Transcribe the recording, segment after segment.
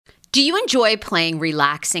Do you enjoy playing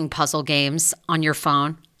relaxing puzzle games on your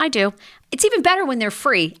phone? I do. It's even better when they're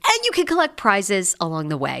free, and you can collect prizes along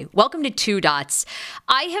the way. Welcome to Two Dots.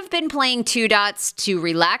 I have been playing Two Dots to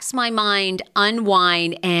relax my mind,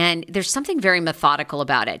 unwind, and there's something very methodical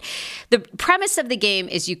about it. The premise of the game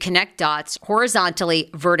is you connect dots horizontally,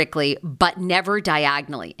 vertically, but never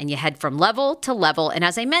diagonally, and you head from level to level. And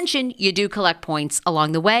as I mentioned, you do collect points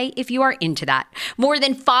along the way if you are into that. More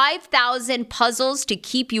than 5,000 puzzles to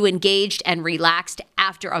keep you engaged and relaxed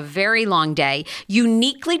after a very long day.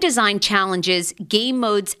 Uniquely designed challenges, game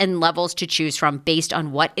modes, and levels to choose from based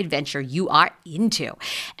on what adventure you are into.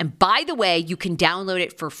 And by the way, you can download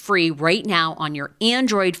it for free right now on your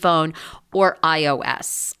Android phone or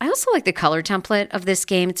iOS. I also like the color template of this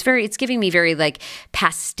game. It's giving me very like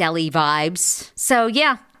pastel-y vibes. So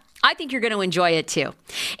yeah, I think you're going to enjoy it too.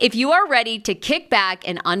 If you are ready to kick back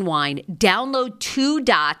and unwind, download Two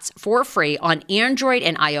Dots for free on Android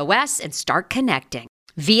and iOS and start connecting.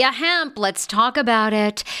 Via Hemp, let's talk about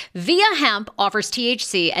it. Via Hemp offers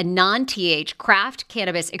THC and non-TH craft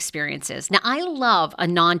cannabis experiences. Now, I love a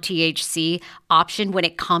non-THC option when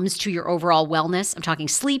it comes to your overall wellness. I'm talking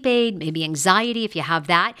sleep aid, maybe anxiety if you have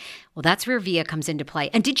that. Well, that's where Via comes into play.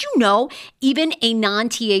 And did you know even a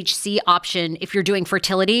non-THC option, if you're doing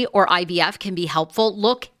fertility or IVF, can be helpful?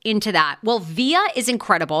 Look into that. Well, Via is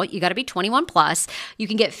incredible. You got to be 21 plus. You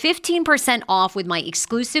can get 15% off with my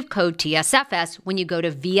exclusive code TSFS when you go to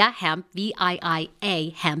Via Hemp,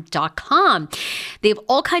 VIIA hemp.com. They have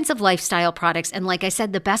all kinds of lifestyle products. And like I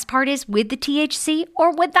said, the best part is with the THC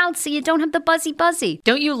or without, so you don't have the buzzy.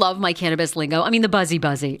 Don't you love my cannabis lingo? I mean, the buzzy.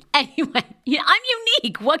 Anyway, I'm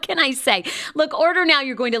unique. What can I say? Look, order now.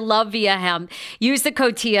 You're going to love Via Hemp. Use the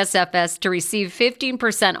code TSFS to receive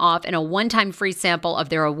 15% off and a one-time free sample of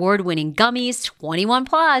their award-winning gummies, 21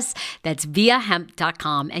 plus. That's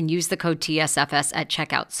viahemp.com, and use the code TSFS at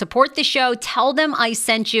checkout. Support the show. Tell them I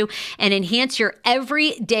sent you, and enhance your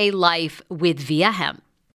everyday life with Via Hemp.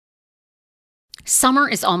 Summer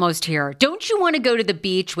is almost here. Don't you want to go to the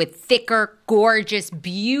beach with thicker, gorgeous,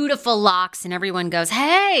 beautiful locks, and everyone goes,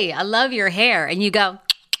 "Hey, I love your hair," and you go,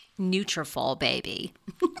 "Nutrafol, baby."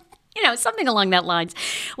 Something along that lines.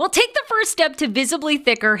 Well, take the first step to visibly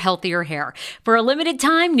thicker, healthier hair. For a limited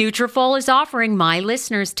time, Nutrafol is offering my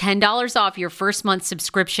listeners $10 off your first month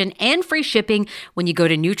subscription and free shipping when you go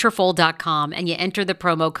to Nutrafol.com and you enter the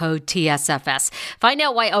promo code TSFS. Find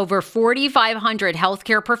out why over 4,500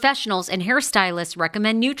 healthcare professionals and hairstylists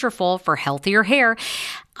recommend Nutrafol for healthier hair.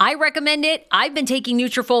 I recommend it. I've been taking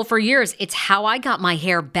Nutrafol for years. It's how I got my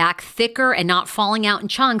hair back thicker and not falling out in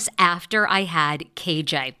chunks after I had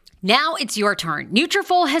KJ. Now it's your turn.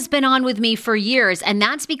 Nutrafol has been on with me for years, and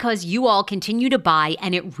that's because you all continue to buy,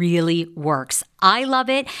 and it really works. I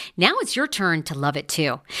love it. Now it's your turn to love it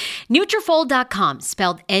too. Nutrafol.com,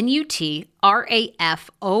 spelled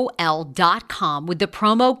Nutrafol.com with the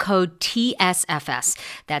promo code TSFS.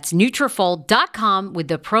 That's Nutrafol.com with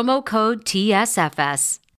the promo code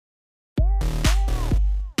TSFS.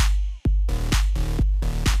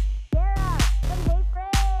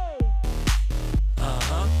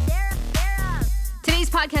 Today's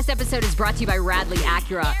podcast episode is brought to you by Radley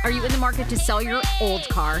Acura. Are you in the market to sell your old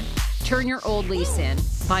car, turn your old lease in,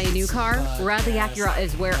 buy a new car? Radley Acura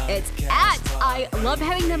is where it's at. I love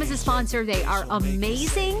having them as a sponsor. They are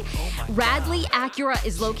amazing. Radley Acura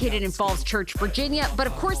is located in Falls Church, Virginia, but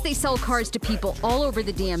of course they sell cars to people all over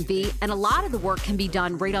the DMV, and a lot of the work can be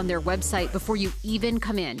done right on their website before you even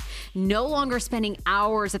come in. No longer spending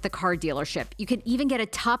hours at the car dealership. You can even get a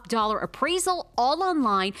top dollar appraisal all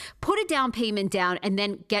online, put a down payment down, and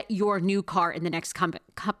then get your new car in the next couple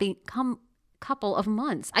of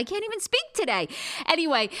months. I can't even speak today.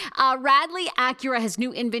 Anyway, Radley Acura has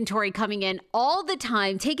new inventory coming in all the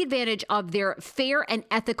time. Take advantage of their fair and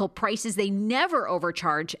ethical prices. They never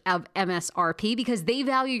overcharge of MSRP because they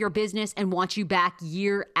value your business and want you back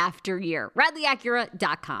year after year.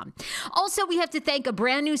 RadleyAcura.com. Also, we have to thank a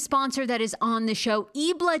brand new sponsor that is on the show,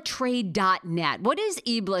 eblatrade.net. What is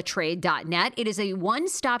eblatrade.net? It is a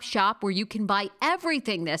one-stop shop where you can buy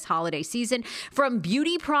everything this holiday season, from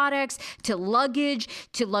beauty products to luggage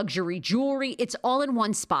to luxury jewelry. It's all in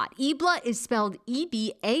one spot. Ebla is spelled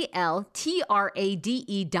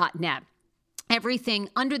EBALTRADE.net. Everything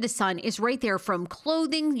under the sun is right there, from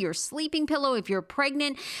clothing, your sleeping pillow if you're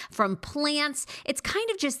pregnant, from plants. It's kind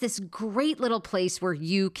of just this great little place where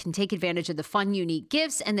you can take advantage of the fun, unique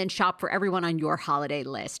gifts and then shop for everyone on your holiday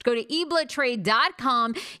list. Go to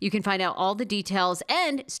eblatrade.com. You can find out all the details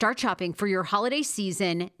and start shopping for your holiday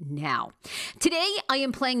season now. Today, I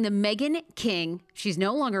am playing the Meghan King. She's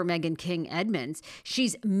no longer Meghan King Edmonds.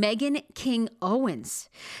 She's Meghan King Owens.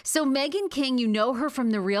 So Meghan King, you know her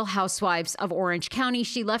from The Real Housewives of Orange County.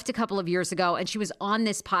 She left a couple of years ago, and she was on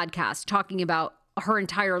this podcast talking about her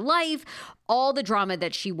entire life, all the drama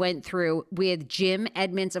that she went through with Jim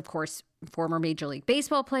Edmonds, of course, former Major League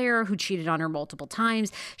Baseball player who cheated on her multiple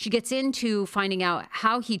times. She gets into finding out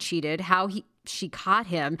how he cheated, she caught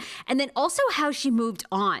him, and then also how she moved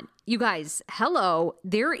on. You guys, hello,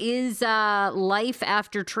 there is life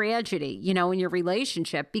after tragedy, in your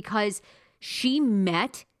relationship, because she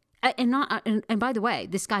met, and by the way,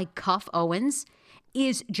 this guy Cuff Owens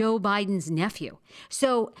is Joe Biden's nephew.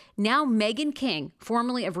 So now Meghan King,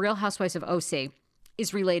 formerly of Real Housewives of OC,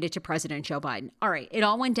 is related to President Joe Biden. All right, it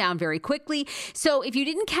all went down very quickly. So if you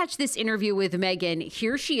didn't catch this interview with Meghan,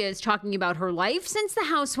 here she is talking about her life since the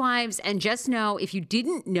Housewives. And just know, if you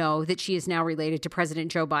didn't know that she is now related to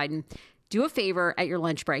President Joe Biden, do a favor at your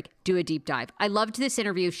lunch break, do a deep dive. I loved this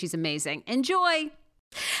interview. She's amazing. Enjoy. Meghan,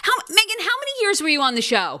 how many years were you on the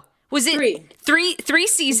show? Was it three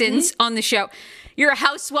seasons on the show? You're a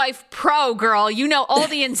housewife pro, girl. You know all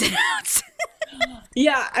the ins and outs.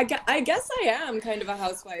 Yeah, I guess I am kind of a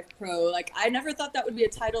housewife pro. Like, I never thought that would be a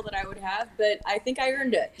title that I would have, but I think I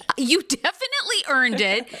earned it. You definitely earned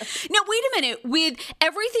it. Now, wait a minute. With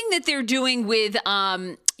everything that they're doing with,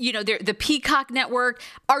 the Peacock network,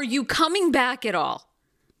 are you coming back at all?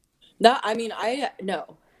 No.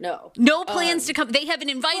 No plans to come. They haven't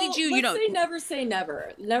invited you. Never say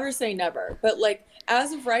never. Never say never. But like,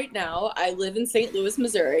 as of right now, I live in St. Louis,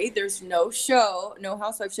 Missouri. There's no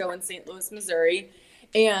housewife show in St. Louis, Missouri.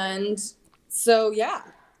 And so, yeah,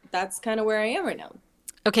 that's kind of where I am right now.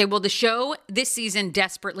 Okay, well, the show this season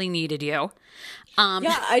desperately needed you.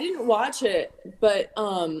 Yeah, I didn't watch it, but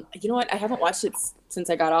you know what? I haven't watched it since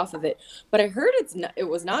I got off of it. But I heard it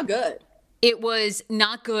was not good. It was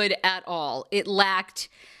not good at all. It lacked...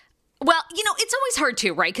 Well, it's always hard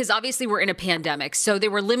too, right? Because obviously we're in a pandemic. So they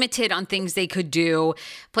were limited on things they could do,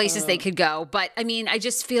 places they could go. But I mean, I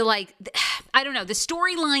just feel like, I don't know, the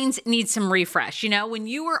storylines need some refresh. When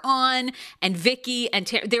you were on and Vicky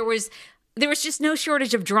and there was just no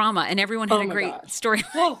shortage of drama and everyone had a great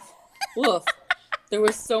storyline. Woof. There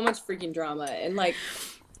was so much freaking drama. And like,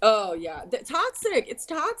 oh yeah, toxic. It's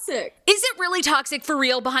toxic. Is it really toxic for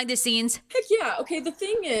real behind the scenes? Heck yeah. Okay, the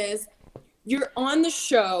thing is, you're on the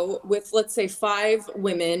show with, let's say, 5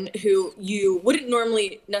 women who you wouldn't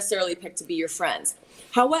normally necessarily pick to be your friends.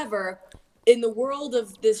 However, in the world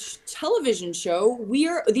of this television show, we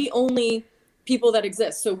are the only people that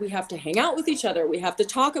exist. So we have to hang out with each other. We have to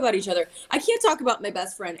talk about each other. I can't talk about my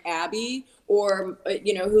best friend, Abby, or,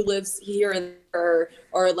 who lives here and there,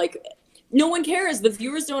 or like, no one cares. The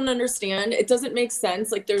viewers don't understand. It doesn't make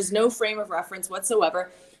sense. Like, there's no frame of reference whatsoever.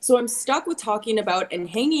 So I'm stuck with talking about and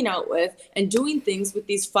hanging out with and doing things with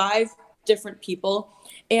these 5 different people.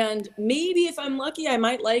 And maybe if I'm lucky, I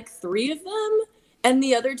might like 3 of them. And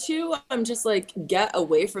the other 2, I'm just like, get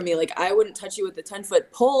away from me. Like, I wouldn't touch you with a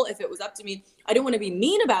 10-foot pole if it was up to me. I don't want to be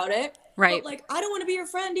mean about it. Right. But like, I don't want to be your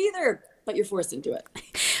friend either. But you're forced into it.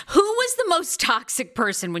 Who was the most toxic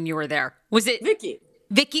person when you were there? Was it Vicky?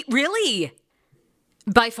 Vicky? Really?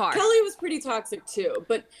 By far. Kelly was pretty toxic too.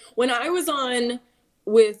 But when I was on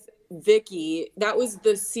with Vicky, that was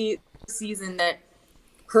the season that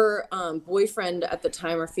her boyfriend at the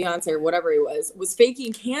time, or fiance or whatever he was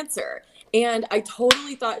faking cancer. And I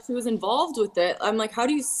totally thought she was involved with it. I'm like, how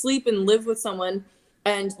do you sleep and live with someone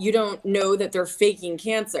and you don't know that they're faking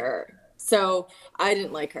cancer? So I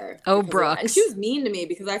didn't like her. Oh, Brooks. And she was mean to me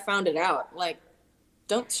because I found it out. Like,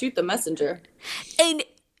 don't shoot the messenger. And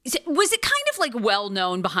was it kind of like well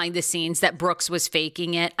known behind the scenes that Brooks was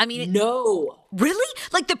faking it? I mean, no. Really?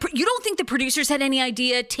 Like, you don't think the producers had any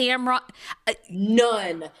idea? Tamra?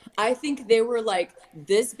 None. I think they were like,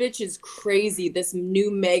 this bitch is crazy. This new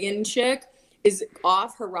Meghan chick is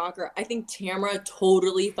off her rocker. I think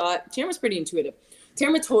Tamra's pretty intuitive.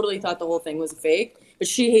 Tamra totally thought the whole thing was a fake, but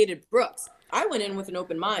she hated Brooks. I went in with an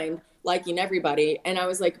open mind, liking everybody, and I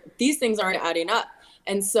was like, these things aren't adding up.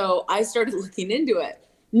 And so I started looking into it.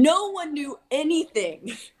 No one knew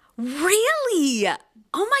anything. Really?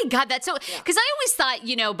 Oh my God. That's so, because I always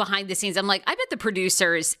thought, behind the scenes, I'm like, I bet the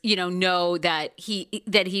producers, know that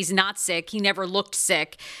he's not sick. He never looked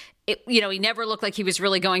sick. He never looked like he was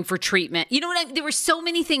really going for treatment. You know what there were so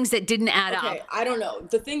many things that didn't add up. I don't know.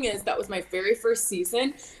 The thing is, that was my very first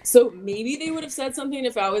season. So maybe they would have said something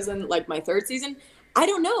if I was in like my third season. I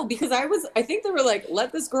don't know, because I think they were like,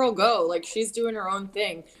 let this girl go. Like, she's doing her own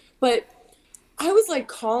thing. But I was like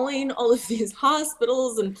calling all of these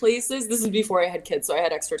hospitals and places. This is before I had kids, so I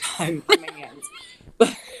had extra time on my hands.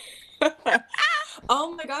 But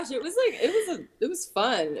oh my gosh, it was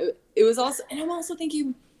fun. It was also, and I'm also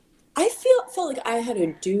thinking, I felt like I had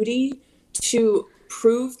a duty to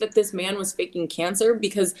prove that this man was faking cancer,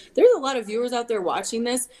 because there's a lot of viewers out there watching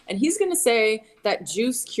this, and he's going to say that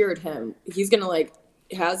juice cured him. He's going to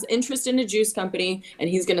has interest in a juice company, and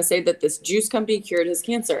he's going to say that this juice company cured his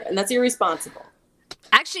cancer, and that's irresponsible.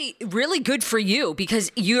 Actually, really good for you,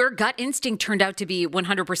 because your gut instinct turned out to be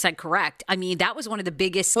 100% correct. I mean, that was one of the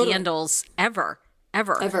biggest scandals ever.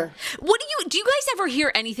 What do you guys ever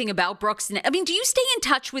hear anything about Brooks? I mean, do you stay in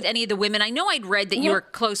touch with any of the women? I know I'd read that you were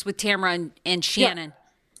close with Tamara and Shannon.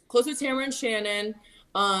 Yeah. Close with Tamara and Shannon.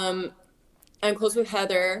 I'm close with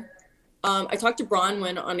Heather. I talk to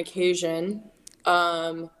Bronwyn on occasion.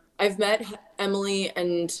 I've met Emily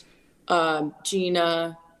and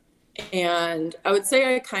Gina, and I would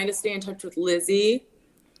say I kind of stay in touch with Lizzie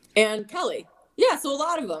and Kelly. Yeah, so a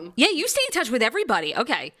lot of them. Yeah, you stay in touch with everybody.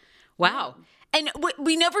 Okay. Wow. Yeah. And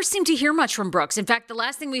we never seem to hear much from Brooks. In fact, the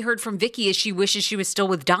last thing we heard from Vicky is she wishes she was still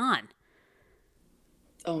with Don.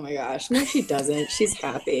 Oh my gosh. No, she doesn't. She's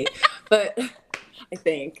happy. But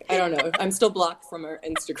I don't know. I'm still blocked from her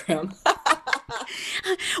Instagram.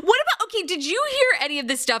 Did you hear any of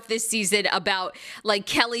the stuff this season about like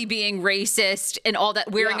Kelly being racist and all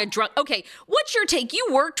that, wearing a drunk? Okay, what's your take? You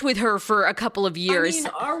worked with her for a couple of years.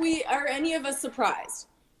 I mean, are any of us surprised?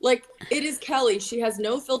 Like, it is Kelly. She has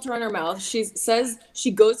no filter on her mouth. She says, she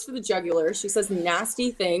goes for the jugular. She says nasty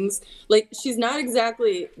things. Like, she's not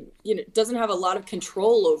exactly, doesn't have a lot of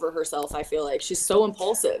control over herself, I feel like. She's so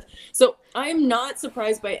impulsive. So I'm not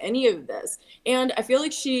surprised by any of this. And I feel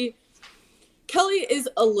like Kelly is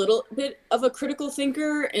a little bit of a critical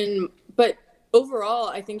thinker, but overall,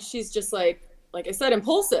 I think she's just like I said,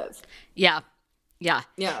 impulsive. Yeah.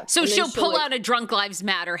 So she'll pull out a Drunk Lives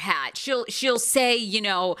Matter hat. She'll say,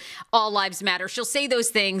 all lives matter. She'll say those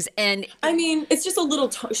things, and I mean, it's just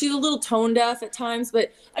she's a little tone deaf at times,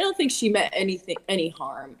 but I don't think she meant any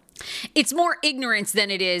harm. It's more ignorance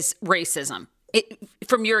than it is racism.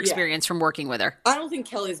 From your experience from working with her. I don't think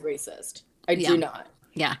Kelly's racist. I do not.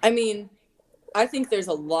 Yeah. I mean, I think there's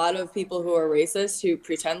a lot of people who are racist who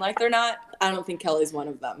pretend like they're not. I don't think Kelly's one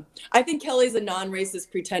of them. I think Kelly's a non-racist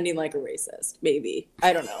pretending like a racist, maybe.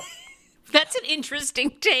 I don't know. That's an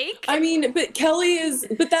interesting take. I mean, but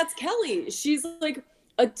that's Kelly. She's like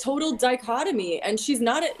a total dichotomy, and she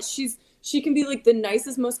can be like the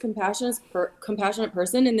nicest, most compassionate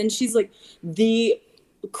person, and then she's like the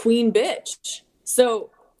queen bitch. So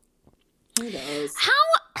who knows? How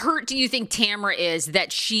hurt do you think Tamara is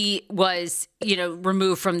that she was,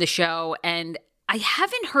 removed from the show? And I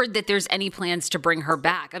haven't heard that there's any plans to bring her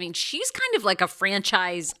back. I mean, she's kind of like a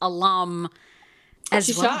franchise alum as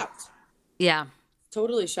well. She's shocked. Yeah.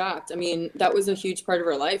 Totally shocked. I mean, that was a huge part of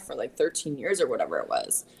her life for like 13 years or whatever it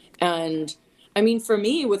was. And I mean, for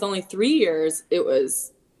me, with only 3 years, it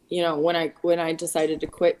was, when I decided to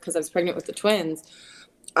quit because I was pregnant with the twins,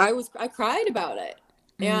 I cried about it.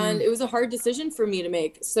 And it was a hard decision for me to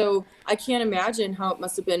make. So I can't imagine how it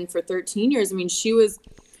must have been for 13 years. I mean, she was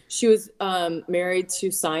married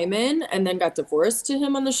to Simon and then got divorced to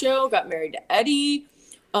him on the show, got married to Eddie,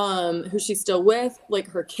 who she's still with. Like,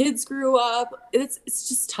 her kids grew up. It's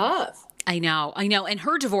just tough. I know. And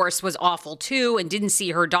her divorce was awful too, and didn't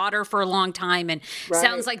see her daughter for a long time. And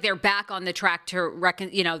sounds like they're back on the track to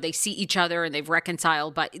they see each other and they've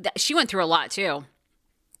reconciled. But she went through a lot too.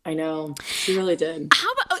 I know. She really did.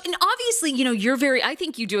 How about, and obviously, I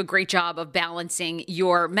think you do a great job of balancing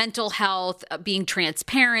your mental health, being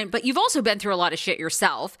transparent, but you've also been through a lot of shit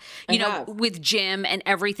yourself, with Jim and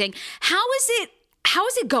everything. How is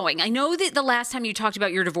it going? I know that the last time you talked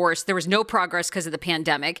about your divorce, there was no progress because of the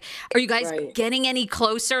pandemic. Are you guys getting any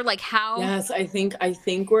closer? Like, how? Yes, I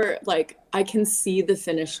think we're like, I can see the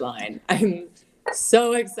finish line. I'm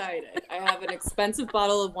so excited. I have an expensive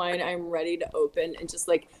bottle of wine I'm ready to open and just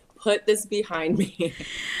like put this behind me.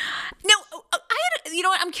 No,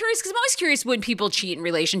 I'm curious because I'm always curious when people cheat in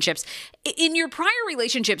relationships. In your prior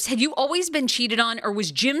relationships, had you always been cheated on, or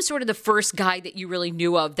was Jim sort of the first guy that you really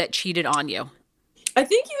knew of that cheated on you? I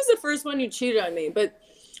think he was the first one who cheated on me, but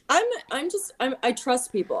I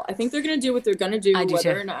trust people. I think they're going to do what they're going to do,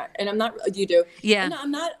 whether or not, and I'm not, you do. Yeah. And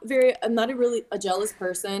I'm not a really jealous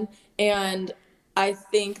person. And I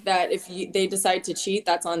think that if they decide to cheat,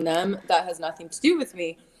 that's on them. That has nothing to do with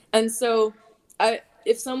me. And so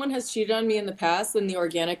if someone has cheated on me in the past, then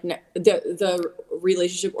the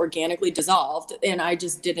relationship organically dissolved and I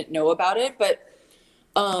just didn't know about it. But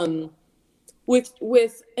and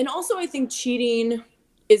also I think cheating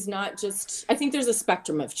is not just, I think there's a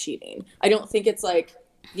spectrum of cheating. I don't think it's like,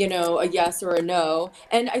 a yes or a no.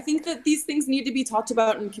 And I think that these things need to be talked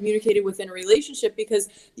about and communicated within a relationship, because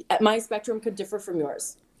my spectrum could differ from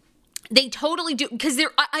yours. They totally do, because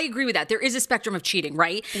I agree with that. There is a spectrum of cheating,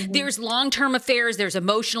 right? Mm-hmm. There's long-term affairs. There's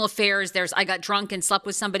emotional affairs. There's I got drunk and slept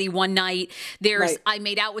with somebody one night. There's right. I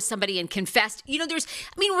made out with somebody and confessed.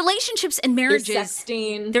 Relationships and marriages. There's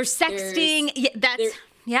sexting.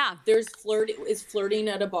 There's flirting. Is flirting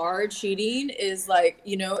at a bar cheating? Is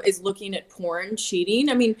is looking at porn cheating?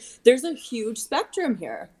 I mean, there's a huge spectrum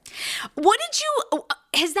here.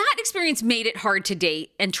 Has that experience made it hard to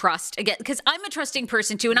date and trust again? Because I'm a trusting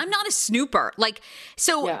person too, and I'm not a snooper.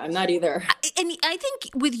 Yeah, I'm not either. And I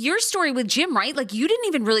think with your story with Jim, right? You didn't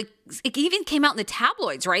even really, it even came out in the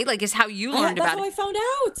tabloids, right? Is how you learned about it. That's how I found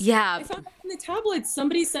out. Yeah. I found out in the tabloids.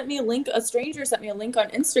 Somebody sent me a link, a stranger sent me a link on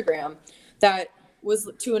Instagram that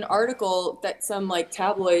was to an article that some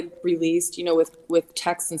tabloid released, with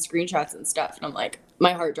texts and screenshots and stuff. And I'm like,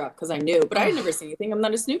 my heart dropped because I knew, but I had never seen anything. I'm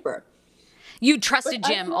not a snooper. You trusted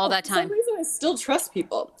Jim all that time. For some reason, I still trust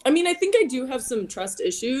people. I mean, I think I do have some trust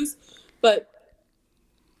issues, but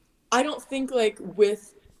I don't think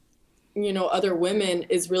with, other women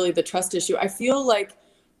is really the trust issue. I feel like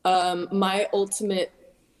my ultimate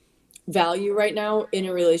value right now in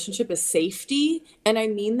a relationship is safety. And I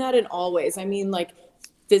mean that in all ways. I mean,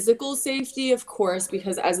 physical safety, of course,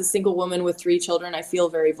 because as a single woman with 3 children, I feel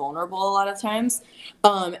very vulnerable a lot of times.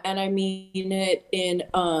 And I mean it in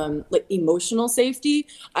emotional safety.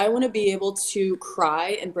 I want to be able to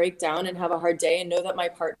cry and break down and have a hard day and know that my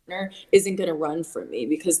partner isn't going to run from me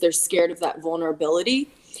because they're scared of that vulnerability.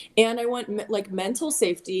 And I want mental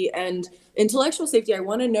safety and intellectual safety. I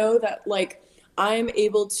want to know that I'm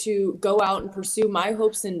able to go out and pursue my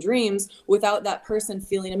hopes and dreams without that person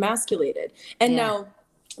feeling emasculated. And now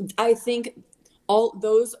I think all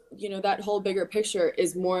those, that whole bigger picture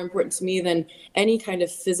is more important to me than any kind of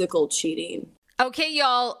physical cheating. Okay,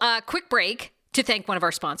 y'all, quick break to thank one of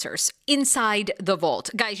our sponsors, Inside the Vault.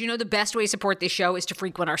 Guys, the best way to support this show is to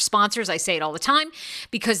frequent our sponsors. I say it all the time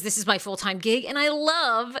because this is my full-time gig and I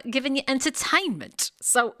love giving you entertainment.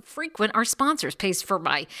 So frequent our sponsors. Pays for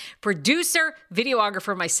my producer,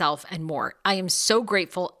 videographer, myself, and more. I am so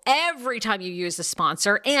grateful every time you use a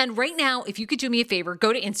sponsor. And right now, if you could do me a favor,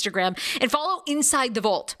 go to Instagram and follow Inside the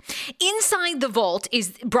Vault. Inside the Vault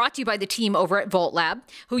is brought to you by the team over at Vault Lab,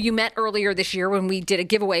 who you met earlier this year when we did a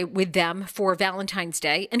giveaway with them for Valentine's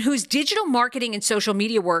Day, and whose digital marketing and social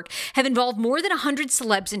media work have involved more than 100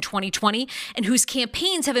 celebs in 2020, and whose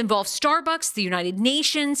campaigns have involved Starbucks, the United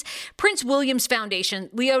Nations, Prince William's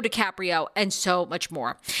Foundation, Leo DiCaprio, and so much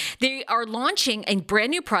more. They are launching a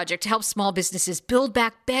brand new project to help small businesses build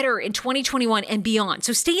back better in 2021 and beyond.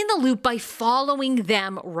 So stay in the loop by following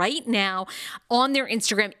them right now on their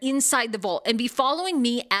Instagram, Inside the Vault, and be following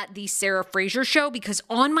me at The Sarah Fraser Show, because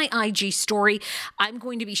on my IG story, I'm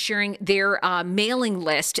going to be sharing their mailing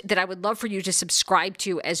list that I would love for you to subscribe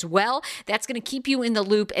to as well. That's going to keep you in the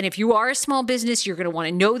loop. And if you are a small business, you're going to want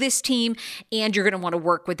to know this team and you're going to want to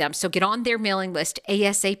work with them. So get on their mailing list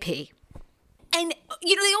ASAP. And,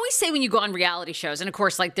 they always say when you go on reality shows, and of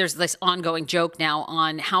course, there's this ongoing joke now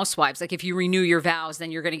on Housewives, if you renew your vows,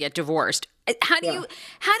 then you're going to get divorced. How do you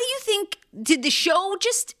think, did the show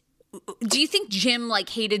do you think Jim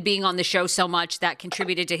hated being on the show so much that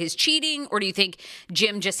contributed to his cheating? Or do you think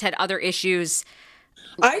Jim just had other issues?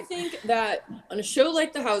 I think that on a show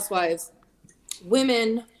like The Housewives,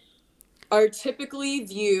 women are typically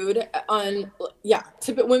viewed women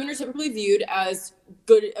are typically viewed as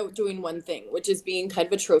good at doing one thing, which is being kind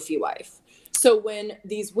of a trophy wife. So when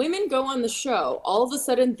these women go on the show, all of a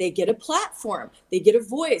sudden they get a platform, they get a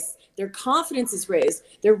voice, their confidence is raised,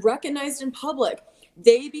 they're recognized in public.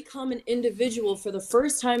 They become an individual for the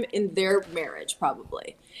first time in their marriage,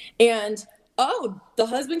 probably. And, the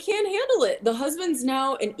husband can't handle it. The husband's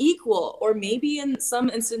now an equal, or maybe in some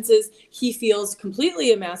instances, he feels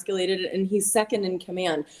completely emasculated and he's second in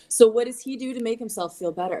command. So what does he do to make himself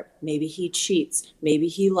feel better? Maybe he cheats. Maybe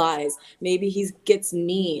he lies. Maybe he gets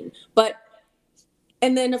mean.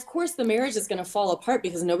 And then, of course, the marriage is going to fall apart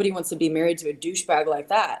because nobody wants to be married to a douchebag like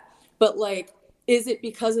that. But is it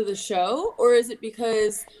because of the show, or is it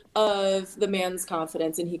because of the man's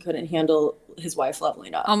confidence and he couldn't handle his wife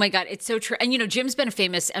leveling up? Oh my God, it's so true. And Jim's been a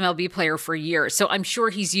famous MLB player for years, so I'm sure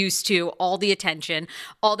he's used to all the attention,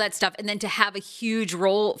 all that stuff, and then to have a huge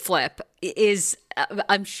role flip is,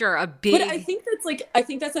 I'm sure, a big. But I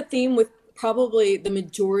think that's a theme with probably the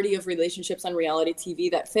majority of relationships on reality TV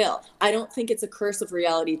that fail. I don't think it's a curse of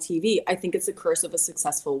reality TV. I think it's a curse of a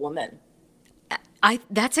successful woman.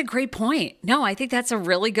 That's a great point. No, I think that's a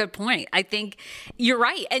really good point. I think you're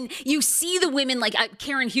right. And you see the women like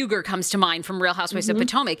Karen Huger comes to mind from Real Housewives of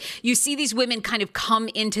Potomac. You see these women kind of come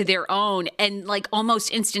into their own and like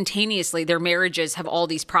almost instantaneously their marriages have all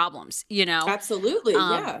these problems, Absolutely.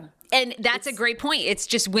 Yeah. And that's a great point. It's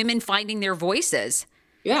just women finding their voices.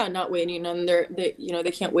 Yeah. Not waiting on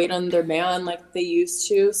they can't wait on their man like they used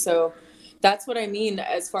to. So that's what I mean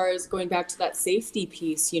as far as going back to that safety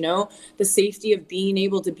piece, the safety of being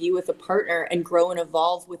able to be with a partner and grow and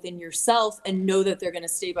evolve within yourself and know that they're going to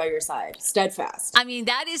stay by your side, steadfast. I mean,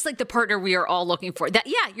 that is like the partner we are all looking for. Yeah,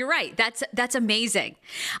 you're right. That's amazing.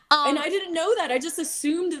 And I didn't know that. I just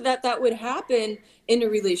assumed that would happen in a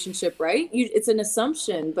relationship, right? It's an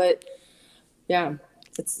assumption, but yeah.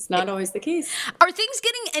 It's not always the case. Are things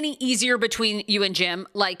getting any easier between you and Jim?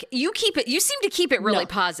 Like you seem to keep it really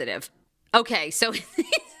positive. Okay, so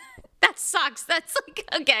that sucks. That's like,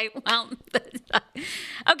 okay, well,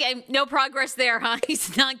 okay, no progress there, huh?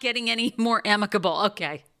 He's not getting any more amicable.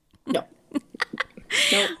 Okay. No.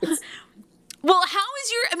 Well, how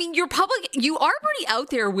is your public, you are pretty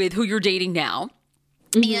out there with who you're dating now.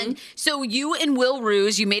 Mm-hmm. And so you and Will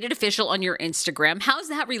Ruse, you made it official on your Instagram. How's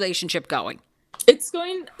that relationship going? It's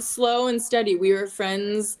going slow and steady. We were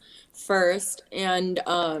friends first, and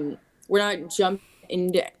we're not jumping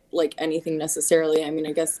into like anything necessarily. I mean,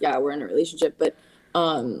 I guess, yeah, we're in a relationship, but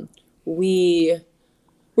we're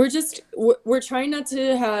trying not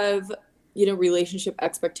to have, relationship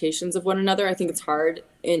expectations of one another. I think it's hard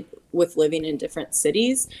with living in different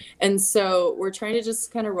cities. And so we're trying to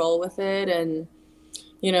just kind of roll with it and,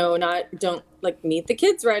 don't like meet the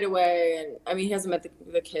kids right away. And I mean, he hasn't met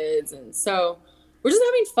the kids. And so we're just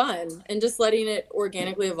having fun and just letting it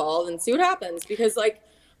organically evolve and see what happens, because like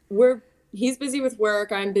he's busy with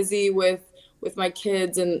work. I'm busy with my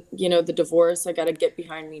kids and, the divorce. I got to get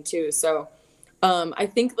behind me too. So I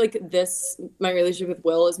think like my relationship with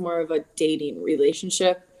Will is more of a dating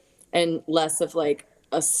relationship and less of like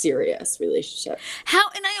a serious relationship.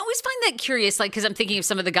 And I always find that curious, like, because I'm thinking of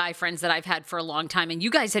some of the guy friends that I've had for a long time, and you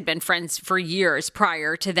guys had been friends for years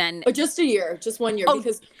prior to then. Oh, just 1 year,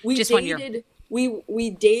 because we just dated, 1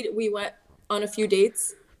 year. We went on a few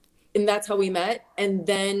dates, and that's how we met. And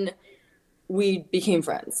then we became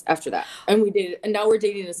friends after that, and we dated, and now we're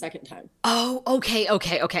dating a second time. Oh, okay. All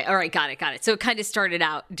right. Got it. So it kind of started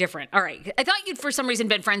out different. All right. I thought you'd for some reason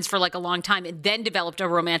been friends for like a long time and then developed a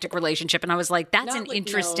romantic relationship. And I was like, that's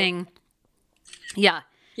interesting. No. Yeah.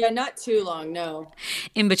 Yeah. Not too long. No.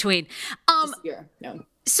 In between. This year. No.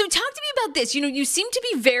 So talk to me about this. You seem to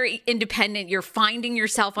be very independent. You're finding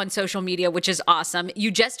yourself on social media, which is awesome.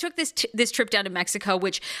 You just took this trip down to Mexico,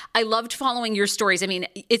 which I loved following your stories. I mean,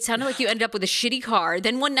 it sounded like you ended up with a shitty car.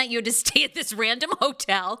 Then one night you had to stay at this random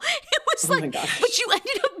hotel. It was my gosh. But you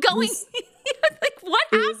ended up going. Like, what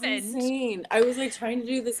happened? It was insane. I was like trying to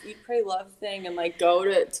do this eat, pray, love thing and like go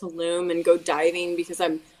to Tulum and go diving because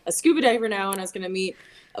I'm a scuba diver now, and I was going to meet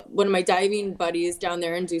one of my diving buddies down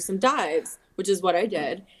there and do some dives, which is what I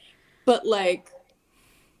did. But like,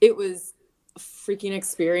 it was a freaking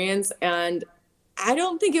experience, and I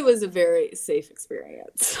don't think it was a very safe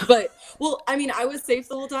experience. But, well, I mean, I was safe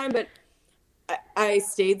the whole time, but I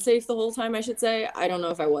stayed safe the whole time, I should say. I don't know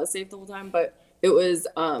if I was safe the whole time, but it was,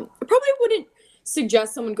 I probably wouldn't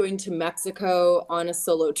suggest someone going to Mexico on a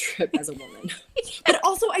solo trip as a woman. But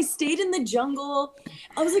also, I stayed in the jungle.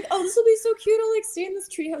 I was like, oh, this will be so cute. I'll like stay in this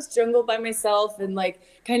treehouse jungle by myself and like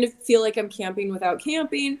kind of feel like I'm camping without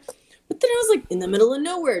camping. But then I was like in the middle of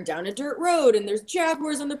nowhere down a dirt road, and there's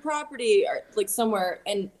jaguars on the property or like somewhere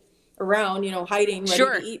and around, hiding, ready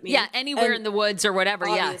to eat me. Yeah, anywhere in the woods or whatever.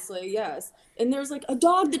 Obviously, yes. And there's like a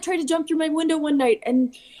dog that tried to jump through my window one night,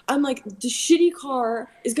 and I'm like, the shitty car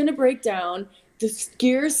is gonna break down. The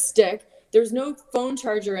gears stick. There's no phone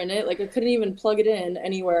charger in it. Like I couldn't even plug it in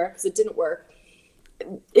anywhere because it didn't work.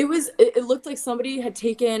 It looked like somebody had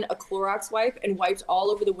taken a Clorox wipe and wiped all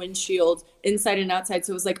over the windshield inside and outside.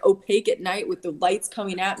 So it was like opaque at night with the lights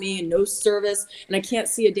coming at me and no service, and I can't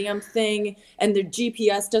see a damn thing, and the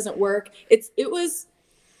GPS doesn't work. It was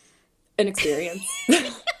an experience. Yeah,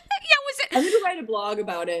 was it? I'm gonna write a blog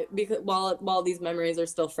about it because while these memories are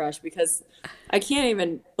still fresh, because I can't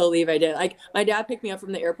even believe I did. Like, my dad picked me up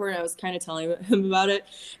from the airport and I was kind of telling him about it.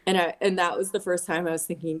 And that was the first time I was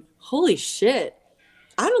thinking, holy shit,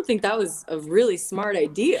 I don't think that was a really smart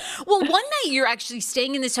idea. Well, one night you're actually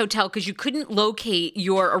staying in this hotel because you couldn't locate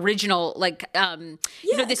your original,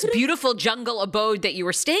 this beautiful jungle abode that you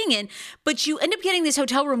were staying in, but you end up getting this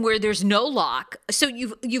hotel room where there's no lock. So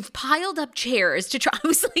you've piled up chairs to try. I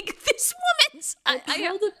was like, this woman's.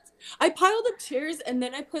 I piled up chairs, and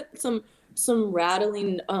then I put some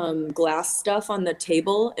rattling glass stuff on the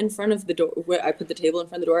table in front of the door. Where I put the table in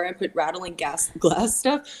front of the door, I put rattling glass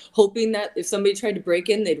stuff, hoping that if somebody tried to break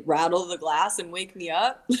in, they'd rattle the glass and wake me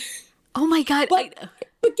up. Oh my God. But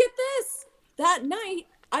get this, that night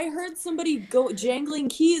I heard somebody go jangling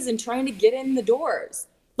keys and trying to get in the doors,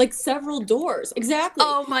 like several doors. Exactly.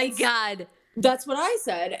 Oh my God. That's what I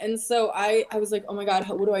said. And so I was like, oh my God,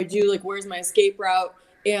 what do I do? Like, where's my escape route?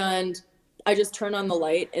 And I just turned on the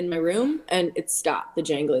light in my room and it stopped. The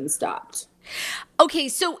jangling stopped. Okay,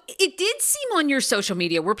 so it did seem on your social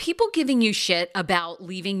media, were people giving you shit about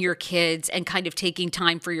leaving your kids and kind of taking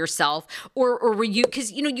time for yourself? Or were you,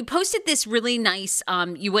 because, you posted this really nice,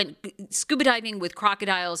 you went scuba diving with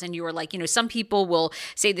crocodiles and you were like, some people will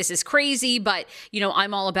say this is crazy, but,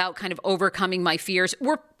 I'm all about kind of overcoming my fears.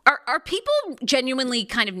 Are people genuinely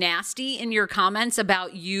kind of nasty in your comments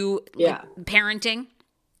about you parenting?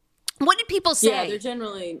 What did people say? Yeah,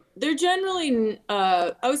 they're generally,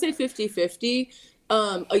 I would say 50-50.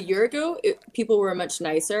 A year ago, people were much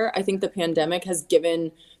nicer. I think the pandemic has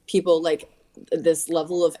given people like this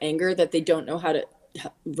level of anger that they don't know how to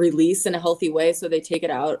release in a healthy way. So they take it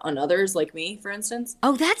out on others, like me, for instance.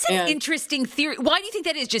 Oh, that's an interesting theory. Why do you think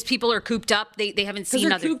that is? Just people are cooped up. They haven't seen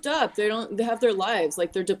they're cooped up. They have their lives.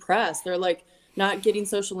 Like, they're depressed. They're like not getting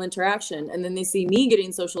social interaction. And then they see me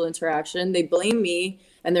getting social interaction. They blame me.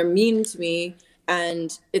 And they're mean to me,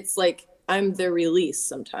 and it's like I'm their release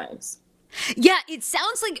sometimes. Yeah, it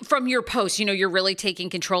sounds like from your post, you're really taking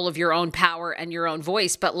control of your own power and your own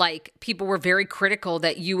voice, but like people were very critical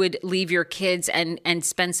that you would leave your kids and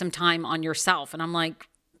spend some time on yourself. And I'm like,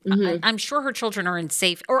 I'm sure her children are in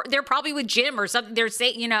safe, or they're probably with Jim or something. They're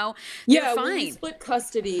safe, they're fine. We split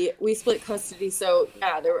custody. So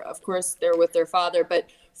yeah, they're with their father.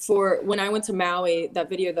 But for when I went to Maui, that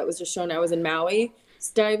video that was just shown, I was in Maui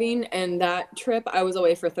diving, and that trip I was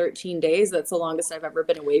away for 13 days. That's the longest I've ever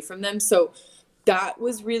been away from them. So that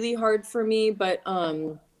was really hard for me, but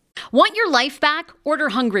want your life back? Order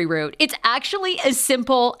Hungry Root. It's actually as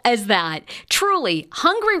simple as that. Truly,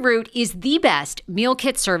 Hungry Root is the best meal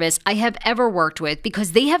kit service I have ever worked with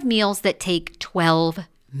because they have meals that take 12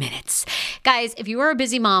 minutes. Guys, if you are a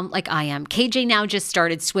busy mom like I am, KJ now just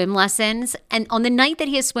started swim lessons. And on the night that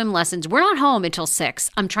he has swim lessons, we're not home until 6.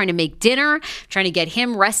 I'm trying to make dinner, trying to get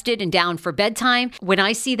him rested and down for bedtime. When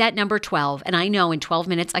I see that number 12, and I know in 12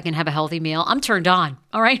 minutes I can have a healthy meal, I'm turned on.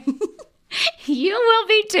 All right. You will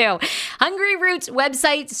be too. Hungry Root's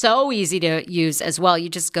website, so easy to use as well. You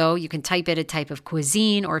just go, you can type in a type of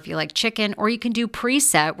cuisine, or if you like chicken, or you can do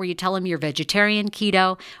preset where you tell them you're vegetarian,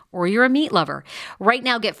 keto, or you're a meat lover. Right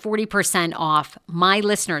now, get 40% off. My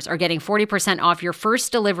listeners are getting 40% off your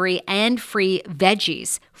first delivery and free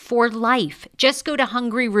veggies for life. Just go to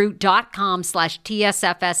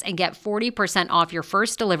hungryroot.com/TSFS and get 40% off your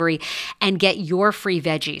first delivery and get your free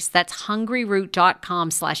veggies. That's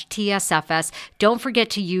hungryroot.com/TSFS. Don't forget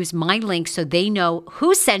to use my link so they know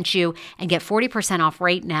who sent you and get 40% off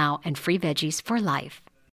right now and free veggies for life.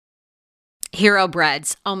 Hero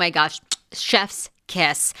breads. Oh my gosh. Chef's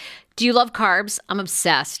kiss. Do you love carbs? I'm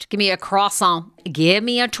obsessed. Give me a croissant. Give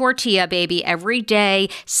me a tortilla, baby, every day,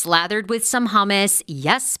 slathered with some hummus.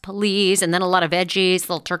 Yes, please. And then a lot of veggies, a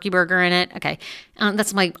little turkey burger in it. Okay.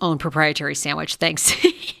 That's my own proprietary sandwich. Thanks.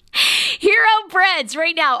 Hero Breads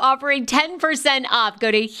right now offering 10% off.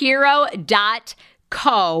 Go to hero.co.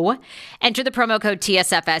 Enter the promo code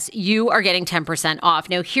TSFS. You are getting 10% off.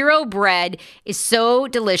 Now, Hero Bread is so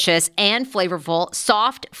delicious and flavorful,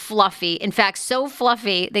 soft, fluffy. In fact, so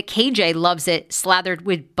fluffy that KJ loves it slathered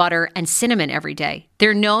with butter and cinnamon every day.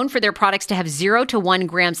 They're known for their products to have 0 to 1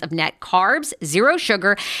 grams of net carbs, 0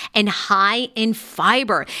 sugar, and high in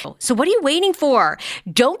fiber. So what are you waiting for?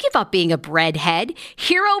 Don't give up being a breadhead.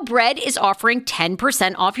 Hero Bread is offering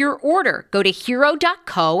 10% off your order. Go to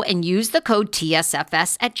hero.co and use the code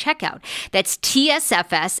TSFS at checkout. That's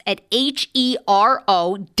TSFS at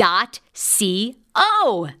HERO.CO.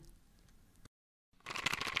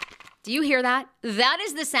 Do you hear that? That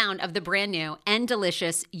is the sound of the brand new and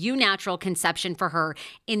delicious Eu Natural Conception for Her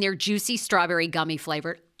in their juicy strawberry gummy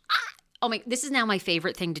flavor. Oh my, this is now my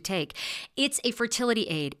favorite thing to take. It's a fertility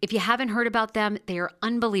aid. If you haven't heard about them, they are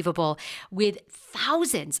unbelievable with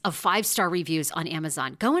thousands of 5-star reviews on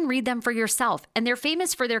Amazon. Go and read them for yourself. And they're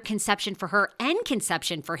famous for their conception for her and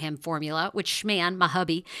conception for him formula, which Schman, my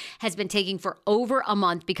hubby, has been taking for over a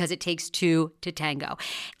month because it takes two to tango.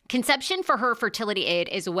 Conception for Her fertility aid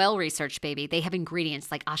is well-researched, baby. They have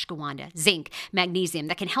ingredients like ashwagandha, zinc, magnesium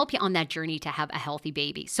that can help you on that journey to have a healthy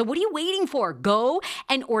baby. So what are you waiting for? Go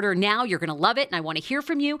and order now. You're going to love it, and I want to hear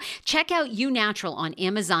from you. Check out You Natural on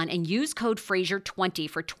Amazon and use code Fraser20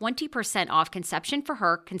 for 20% off Conception for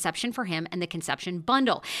Her, Conception for Him, and the Conception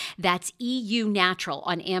Bundle. That's EU Natural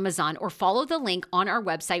on Amazon, or follow the link on our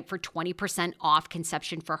website for 20% off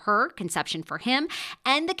Conception for Her, Conception for Him,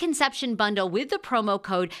 and the Conception Bundle with the promo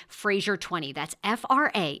code Fraser20. That's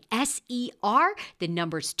Fraser, the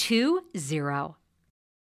numbers 20.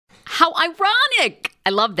 How ironic. I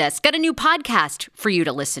love this. Got a new podcast for you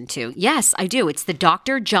to listen to. Yes, I do. It's the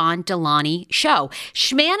Dr. John Delaney Show.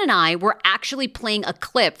 Schman and I were actually playing a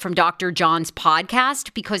clip from Dr. John's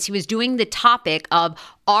podcast because he was doing the topic of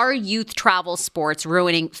are youth travel sports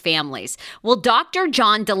ruining families? Well, Dr.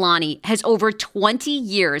 John Delaney has over 20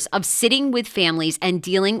 years of sitting with families and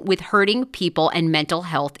dealing with hurting people and mental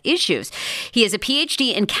health issues. He has a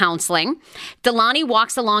PhD in counseling. Delaney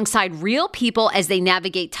walks alongside real people as they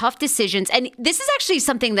navigate tough decisions. And this is actually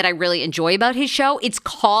something that I really enjoy about his show. It's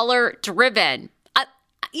caller driven.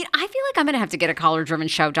 I feel like I'm going to have to get a caller-driven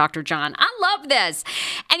show, Dr. John. I love this.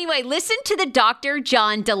 Anyway, listen to the Dr.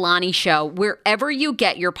 John Delaney Show wherever you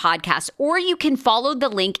get your podcast, or you can follow the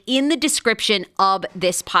link in the description of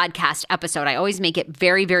this podcast episode. I always make it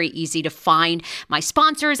very, very easy to find my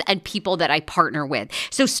sponsors and people that I partner with.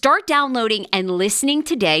 So start downloading and listening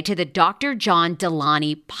today to the Dr. John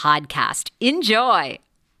Delaney podcast. Enjoy.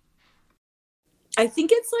 I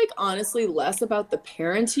think it's like honestly less about the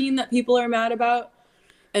parenting that people are mad about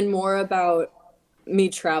and more about me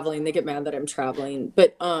traveling. They get mad that I'm traveling.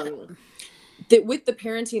 But with the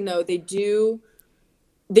parenting though, they do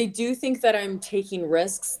think that I'm taking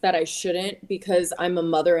risks that I shouldn't because I'm a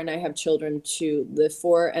mother and I have children to live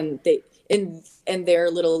for. And they in their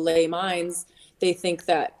little lay minds, they think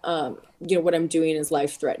that what I'm doing is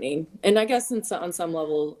life threatening. And I guess on some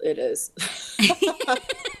level it is. I love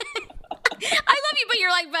you, but you're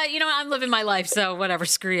like, but I'm living my life, so whatever,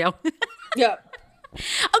 screw you. Yeah.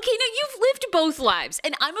 Okay, now you've lived both lives,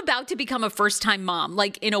 and I'm about to become a first-time mom,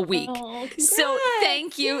 like in a week. Oh, so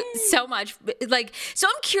thank you so much. So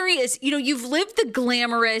I'm curious, you've lived the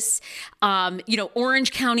glamorous,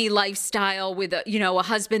 Orange County lifestyle with a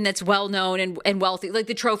husband that's well-known and wealthy, like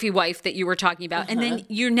the trophy wife that you were talking about. And then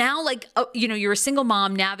you're now you're a single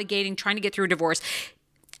mom navigating, trying to get through a divorce.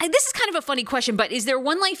 This is kind of a funny question, but is there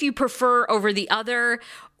one life you prefer over the other,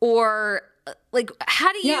 or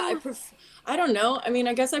how do you? Yeah, I don't know. I mean,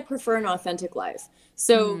 I guess I prefer an authentic life.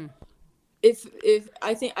 So if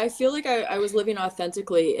I feel like I was living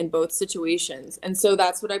authentically in both situations. And so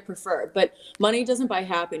that's what I prefer. But money doesn't buy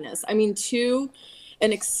happiness. I mean, to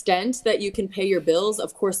an extent that you can pay your bills,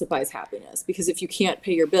 of course it buys happiness. Because if you can't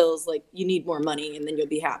pay your bills, you need more money and then you'll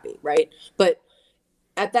be happy, right? But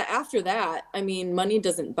after that, I mean, money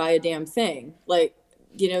doesn't buy a damn thing.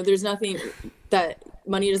 There's nothing that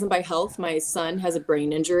money doesn't buy health. My son has a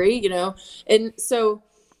brain injury, and so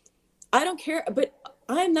I don't care, but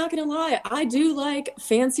I'm not going to lie. I do like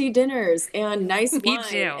fancy dinners and nice wine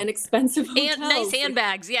and expensive hotels. And nice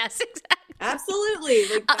handbags. Yes, exactly. Absolutely.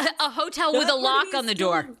 A hotel with a lock on the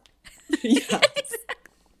door. Yes.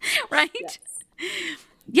 Right? Yes.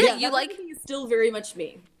 Yeah, you like it's still very much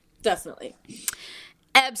me. Definitely.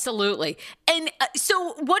 Absolutely. And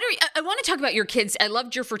so I want to talk about your kids. I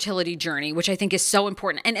loved your fertility journey, which I think is so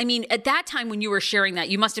important. And I mean, at that time when you were sharing that,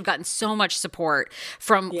 you must have gotten so much support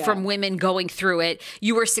from women going through it.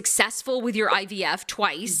 You were successful with your IVF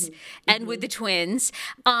twice and with the twins.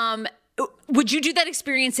 Would you do that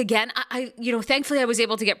experience again? I thankfully I was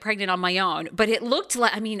able to get pregnant on my own, but it looked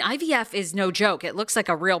like, IVF is no joke. It looks like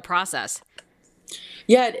a real process.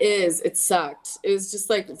 Yeah, it is. It sucked. It was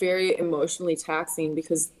just very emotionally taxing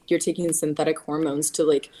because you're taking synthetic hormones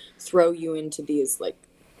to throw you into these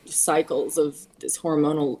cycles of this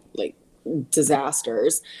hormonal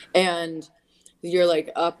disasters. And you're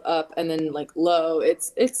up and then low.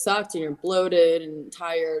 It sucked and you're bloated and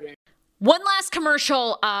tired. One last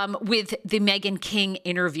commercial with the Meghan King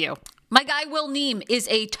interview. My guy, Will Neem, is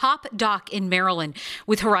a top doc in Maryland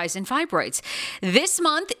with Horizon Fibroids. This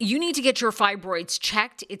month, you need to get your fibroids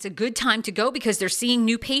checked. It's a good time to go because they're seeing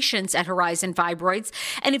new patients at Horizon Fibroids.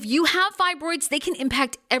 And if you have fibroids, they can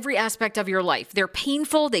impact every aspect of your life. They're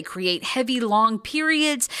painful, they create heavy, long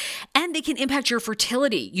periods, and they can impact your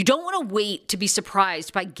fertility. You don't want to wait to be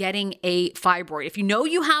surprised by getting a fibroid. If you know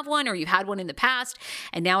you have one or you've had one in the past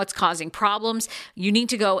and now it's causing problems, you need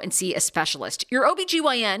to go and see a specialist. Your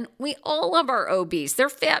OBGYN, we all love our OBs. They're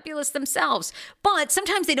fabulous themselves, but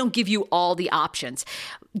sometimes they don't give you all the options.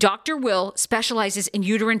 Dr. Will specializes in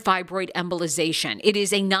uterine fibroid embolization. It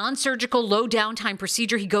is a non-surgical, low downtime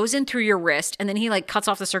procedure. He goes in through your wrist and then he cuts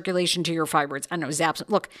off the circulation to your fibroids. I know, zaps.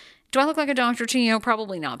 Look, do I look like a doctor to you?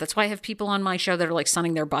 Probably not. That's why I have people on my show that are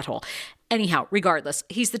sunning their butthole. Anyhow, regardless,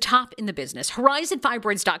 he's the top in the business.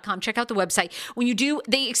 HorizonFibroids.com. Check out the website. When you do,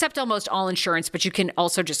 they accept almost all insurance, but you can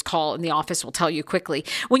also just call and the office will tell you quickly.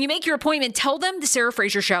 When you make your appointment, tell them the Sarah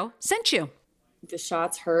Fraser Show sent you. The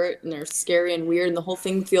shots hurt and they're scary and weird and the whole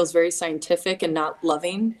thing feels very scientific and not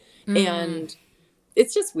loving. And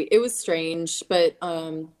it's just, it was strange, but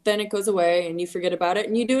then it goes away and you forget about it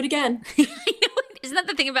and you do it again. Isn't that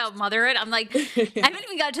the thing about motherhood? I'm like, I haven't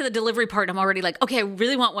even got to the delivery part. I'm already like, okay, I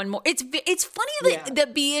really want one more. It's funny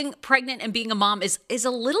that being pregnant and being a mom is a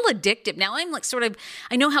little addictive. Now I'm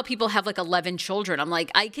I know how people have 11 children. I'm like,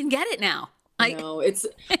 I can get it now. I know.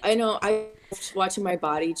 I was watching my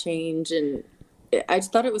body change and I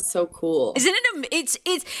just thought it was so cool. Isn't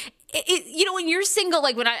it? When you're single,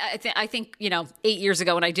 when I think 8 years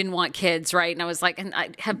ago when I didn't want kids, right? And I was and I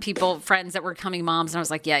have friends that were becoming moms and I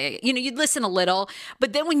was like, yeah. You'd listen a little,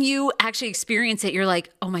 but then when you actually experience it, you're like,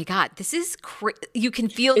 oh my God, this is you can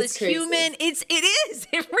feel this crazy. Human. It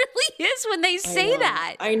really is when they say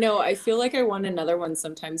that. I know. I feel like I want another one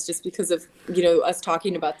sometimes just because of, us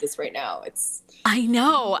talking about this right now. I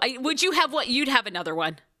know. Would you have you'd have another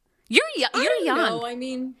one? You're young. No, I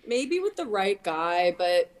mean, maybe with the right guy,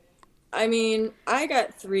 but I mean, I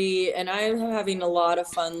got 3 and I'm having a lot of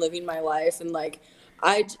fun living my life. And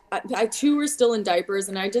I too are still in diapers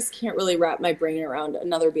and I just can't really wrap my brain around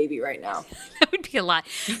another baby right now. That would be a lot.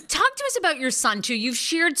 Talk to us about your son too. You've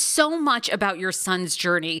shared so much about your son's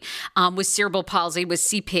journey with cerebral palsy, with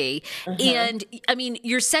CP. And I mean,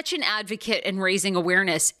 you're such an advocate in raising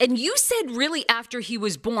awareness. And you said really after he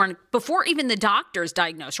was born, before even the doctors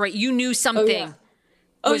diagnosed, right? You knew something.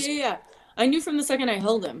 Yeah. I knew from the second I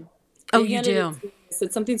held him. Oh, you do? I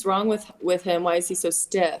said, something's wrong with him. Why is he so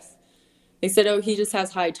stiff? They said, oh, he just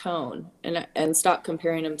has high tone, and stop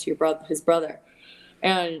comparing him to his brother.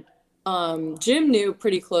 And Jim knew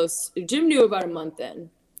pretty close. Jim knew about a month in.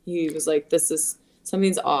 He was like,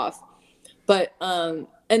 something's off. But, and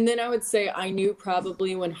then I would say I knew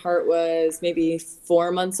probably when Hart was maybe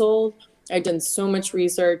 4 months old. I'd done so much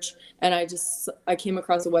research and I came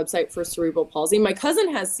across a website for cerebral palsy. My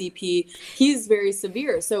cousin has CP. He's very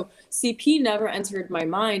severe. So CP never entered my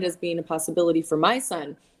mind as being a possibility for my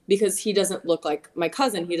son because he doesn't look like my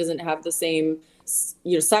cousin. He doesn't have the same,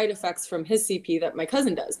 side effects from his CP that my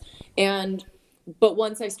cousin does. But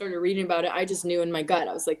once I started reading about it, I just knew in my gut.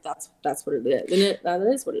 I was like, that's what it is. And that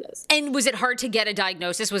is what it is. And was it hard to get a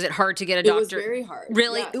diagnosis? Was it hard to get a doctor? It was very hard.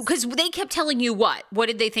 Really? Because they kept telling you what? What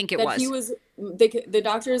did they think it was? The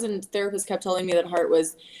doctors and therapists kept telling me that Hart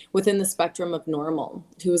was within the spectrum of normal.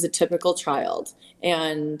 He was a typical child.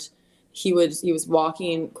 And he was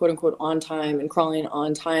walking, quote unquote, on time and crawling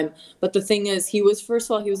on time. But the thing is, first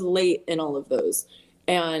of all, he was late in all of those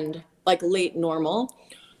and late normal.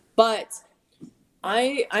 But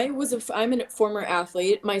I'm a former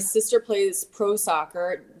athlete. My sister plays pro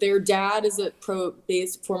soccer. Their dad is a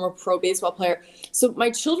former pro baseball player. So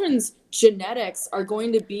my children's genetics are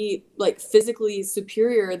going to be physically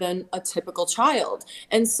superior than a typical child.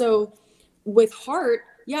 And so with Hart,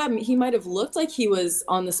 yeah, he might have looked like he was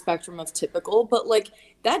on the spectrum of typical, but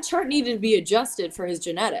that chart needed to be adjusted for his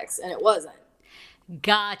genetics and it wasn't.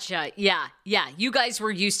 Gotcha. Yeah. You guys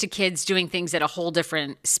were used to kids doing things at a whole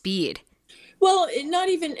different speed. Well,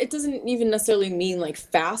 it doesn't even necessarily mean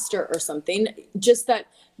faster or something, just that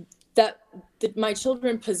my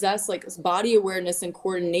children possess body awareness and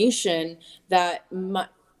coordination that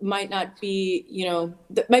might not be,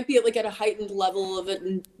 that might be at a heightened level of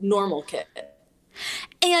a normal kid.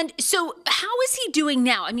 And so how is he doing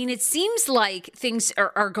now? I mean, it seems like things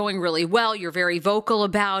are going really well. You're very vocal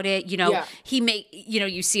about it.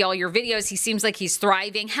 You see all your videos. He seems like he's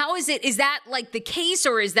thriving. How is it? Is that the case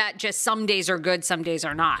or is that just some days are good, some days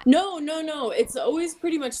are not? No. It's always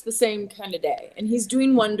pretty much the same kind of day and he's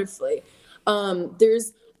doing wonderfully.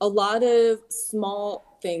 There's a lot of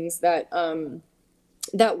small things that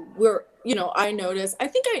I notice,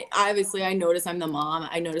 I notice I'm the mom.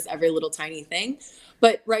 I notice every little tiny thing.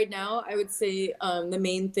 But right now, I would say the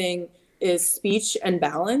main thing is speech and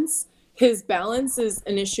balance. His balance is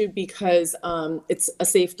an issue because it's a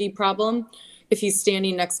safety problem. If he's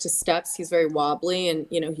standing next to steps, he's very wobbly and,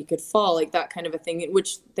 he could fall, like that kind of a thing,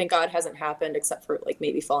 which thank God hasn't happened except for like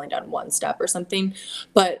maybe falling down one step or something.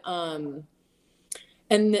 But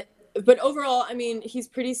overall, I mean, he's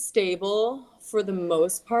pretty stable for the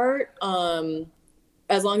most part.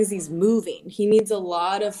 As long as he's moving, he needs a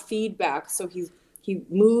lot of feedback. So he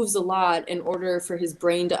moves a lot in order for his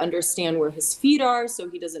brain to understand where his feet are so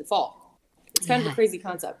he doesn't fall. It's kind of a crazy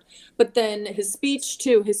concept. But then his speech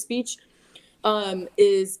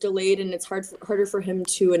is delayed, and it's harder for him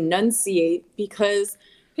to enunciate because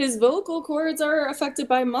his vocal cords are affected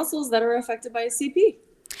by muscles that are affected by a CP.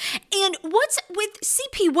 And what's with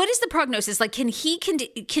CP? What is the prognosis? Like, can he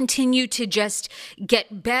continue to just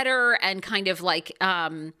get better and kind of like,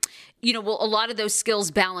 will a lot of those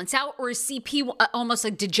skills balance out, or is CP almost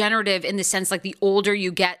like degenerative in the sense like the older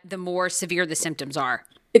you get, the more severe the symptoms are?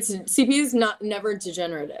 CP is never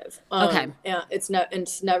degenerative. Okay. Yeah, it's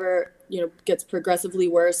never, gets progressively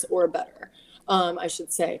worse or better, I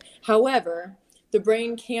should say. However, the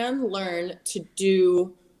brain can learn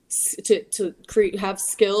to have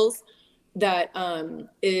skills that how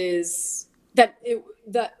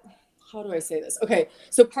do I say this? Okay.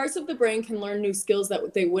 So parts of the brain can learn new skills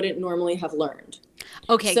that they wouldn't normally have learned.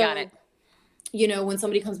 Okay. Got it. When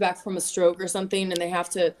somebody comes back from a stroke or something and they have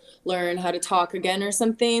to learn how to talk again or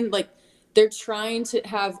something, like they're trying to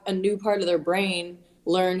have a new part of their brain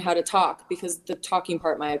learn how to talk because the talking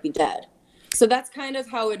part might be dead. So that's kind of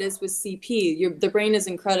how it is with CP. The brain is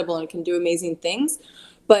incredible and it can do amazing things,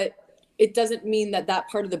 but it doesn't mean that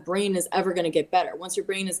part of the brain is ever going to get better. Once your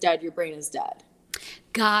brain is dead, your brain is dead.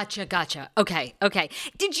 Gotcha. Okay.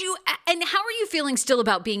 And how are you feeling still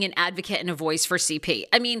about being an advocate and a voice for CP?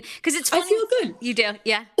 I mean, because it's funny. I feel good. You do?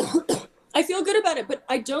 Yeah. I feel good about it, but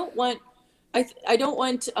I don't want,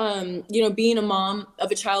 being a mom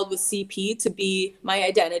of a child with CP to be my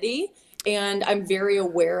identity. And I'm very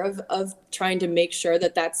aware of trying to make sure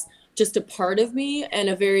that that's just a part of me, and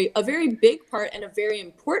a very big part, and a very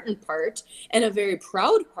important part, and a very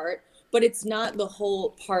proud part, but it's not the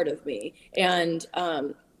whole part of me. And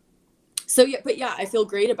I feel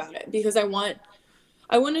great about it because I want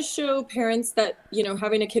to show parents that,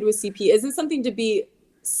 having a kid with CP isn't something to be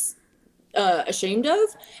ashamed of.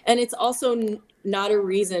 And it's also not a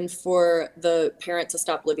reason for the parent to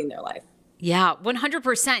stop living their life. Yeah,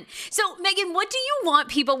 100%. So, Meghan, what do you want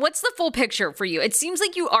people? What's the full picture for you? It seems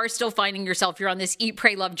like you are still finding yourself. You're on this eat,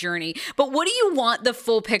 pray, love journey. But what do you want the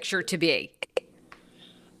full picture to be?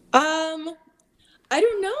 I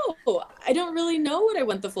don't know. I don't really know what I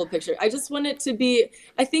want the full picture. I just want it to be,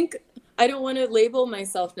 I think I don't want to label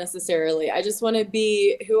myself necessarily. I just want to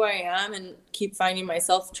be who I am and keep finding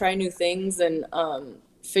myself, try new things, and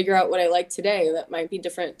figure out what I like today that might be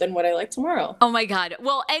different than what I like tomorrow. Oh my God.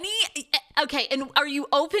 Well, okay. And are you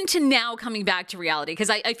open to now coming back to reality? Because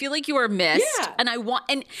I feel like you are missed. Yeah. And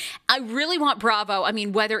I really want Bravo. I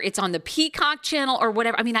mean, whether it's on the Peacock channel or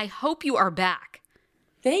whatever, I mean, I hope you are back.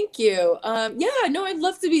 Thank you. I'd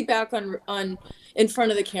love to be back on in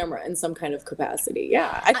front of the camera in some kind of capacity.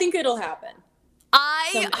 Yeah, I think it'll happen.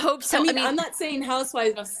 I hope so. I mean, I'm not saying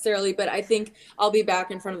Housewives necessarily, but I think I'll be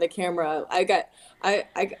back in front of the camera. I guess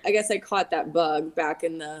I caught that bug back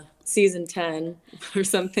in the season 10 or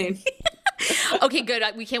something. Okay, good.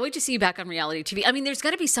 We can't wait to see you back on reality TV. I mean, there's got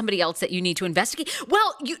to be somebody else that you need to investigate.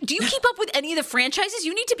 Well, do you keep up with any of the franchises?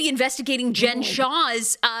 You need to be investigating Jen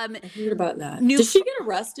Shah's. I heard about that. Did she get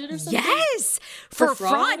arrested or something? Yes, for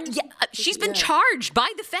fraud. Yeah, she's been charged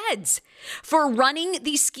by the feds for running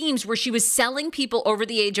these schemes where she was selling people over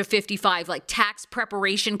the age of 55, like tax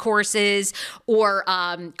preparation courses or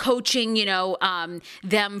coaching,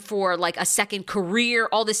 them for like a second career,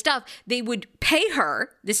 all this stuff. They would pay her.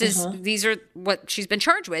 These are what she's been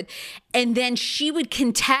charged with. And then she would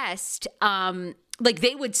contest, like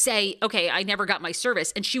they would say, okay, I never got my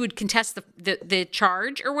service. And she would contest the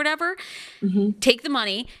charge or whatever, take the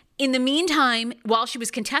money. In the meantime, while she was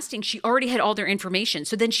contesting, she already had all their information.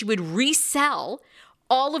 So then she would resell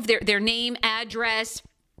all of their name, address,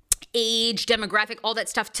 age, demographic, all that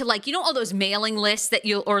stuff to all those mailing lists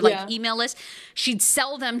email lists. She'd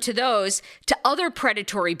sell them to those, to other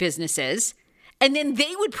predatory businesses. And then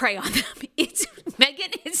they would prey on them.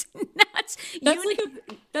 Meghan is nuts.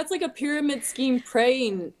 That's like a pyramid scheme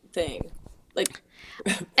preying thing. Like,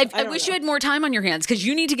 I wish you had more time on your hands because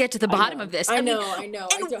you need to get to the bottom of this. I know. And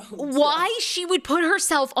I don't. why she would put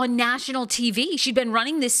herself on national TV? She'd been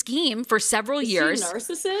running this scheme for several years. Is she a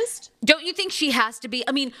narcissist? Don't you think she has to be?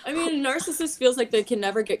 I mean, a narcissist feels like they can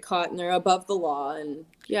never get caught and they're above the law. And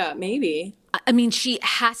yeah, maybe. I mean, she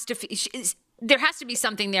has to. There has to be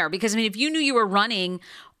something there because I mean, if you knew you were running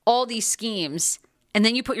all these schemes and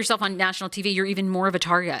then you put yourself on national TV, you're even more of a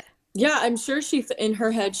target. Yeah, I'm sure in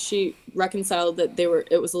her head, she reconciled that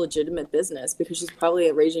it was a legitimate business because she's probably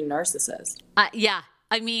a raging narcissist. Yeah.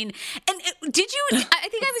 I mean, and did you, I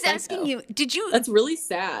think I was asking you, did you? That's really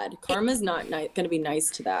sad. Karma's not going to be nice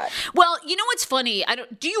to that. Well, you know what's funny?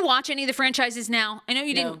 Do you watch any of the franchises now? I know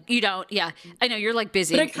you didn't, you don't. Yeah. I know you're like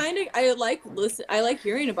busy. But I like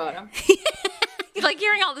hearing about them. Like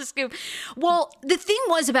hearing all the scoop. Well, the thing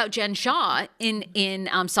was about Jen Shah in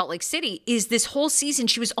Salt Lake City is this whole season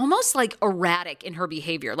she was almost like erratic in her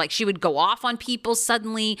behavior. Like she would go off on people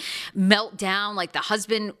suddenly, melt down, like the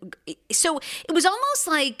husband. So it was almost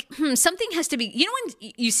like something has to be. You know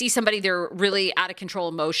when you see somebody they're really out of control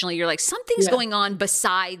emotionally, you're like something's going on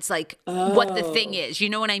besides like what the thing is. You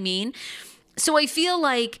know what I mean? So I feel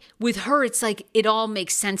like with her, it's like it all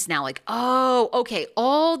makes sense now. Like, oh, okay,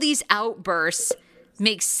 all these outbursts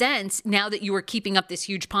make sense now that you were keeping up this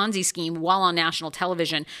huge Ponzi scheme while on national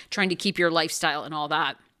television, trying to keep your lifestyle and all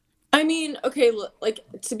that. I mean, okay, like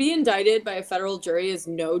to be indicted by a federal jury is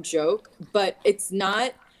no joke, but it's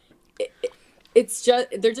not. It's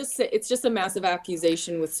just a massive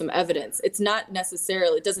accusation with some evidence. It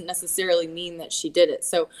doesn't necessarily mean that she did it.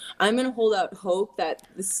 So I'm going to hold out hope that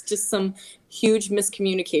this is just some huge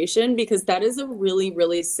miscommunication because that is a really,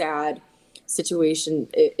 really sad situation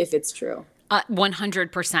if it's true.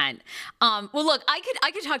 100%. Well, look,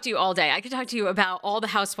 I could talk to you all day. I could talk to you about all the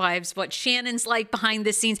housewives, what Shannon's like behind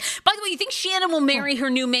the scenes. By the way, you think Shannon will marry her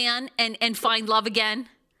new man and find love again?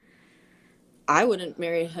 I wouldn't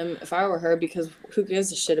marry him if I were her because who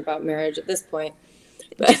gives a shit about marriage at this point?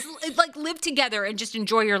 Just like live together and just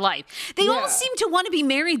enjoy your life. They all seem to want to be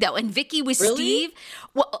married though. And Vicky with Steve.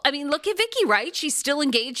 Well, I mean, look at Vicky, right? She's still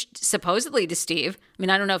engaged supposedly to Steve. I mean,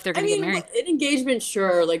 I don't know if they're going to get married. An engagement,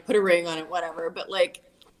 sure, like put a ring on it, whatever. But like,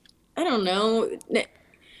 I don't know.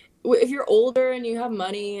 If you're older and you have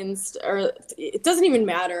money or it doesn't even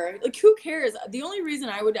matter. Like, who cares? The only reason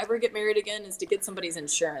I would ever get married again is to get somebody's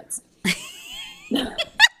insurance.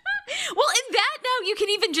 Well, in that now you can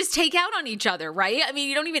even just take out on each other, right? I mean,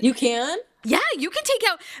 you don't even. You can? Yeah, you can take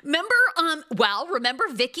out. Remember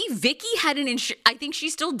Vicky? Vicky had an I think she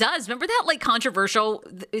still does. Remember that like controversial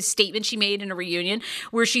statement she made in a reunion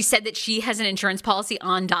where she said that she has an insurance policy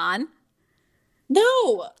on Don?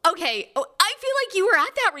 No. Okay. Oh, I feel like you were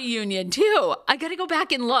at that reunion too. I got to go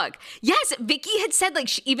back and look. Yes, Vicky had said like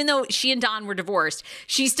even though she and Don were divorced,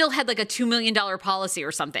 she still had like a $2 million policy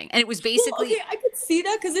or something. And it was basically. Well, okay, I could see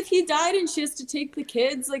that because if he died and she has to take the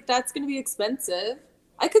kids, like that's going to be expensive.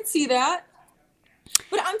 I could see that.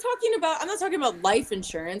 But I'm not talking about life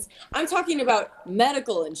insurance. I'm talking about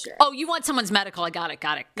medical insurance. Oh, you want someone's medical. I got it.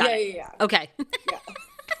 Yeah. Okay. Yeah.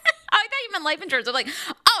 I thought you meant life insurance. I'm like,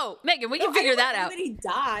 oh, Megan, we can figure that out. I don't want anybody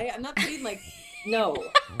die. I'm not saying like, no.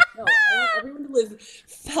 I want everyone to live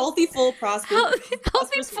healthy, full, prosperous.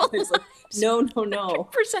 Healthy, full. No.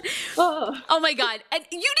 100%. Oh my God. And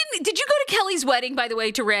did you go to Kelly's wedding, by the way,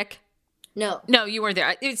 to Rick? No. No, you weren't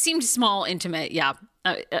there. It seemed small, intimate. Yeah.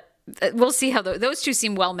 We'll see how those two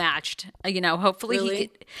seem well matched. Hopefully really? he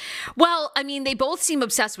could. Well, I mean, they both seem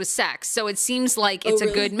obsessed with sex, so it seems like it's a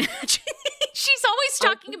good match. She's always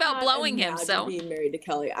talking about blowing him. So being married to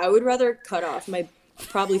Kelly, I would rather cut off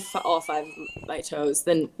probably all 5 of my toes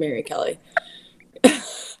than marry Kelly.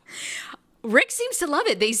 Rick seems to love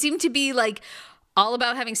it. They seem to be like all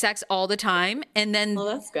about having sex all the time, and then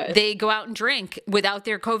that's good. They go out and drink without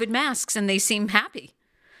their COVID masks, and they seem happy.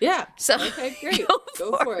 Yeah. So okay, great.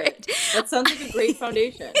 Go for it. That sounds like a great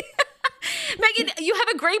foundation. Megan, you have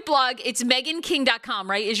a great blog. It's meganking.com,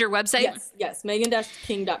 right? Is your website? Yes,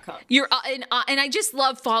 megan-king.com. You're and I just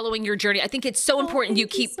love following your journey. I think it's so important you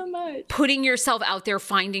keep putting yourself out there,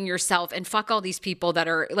 finding yourself, and fuck all these people that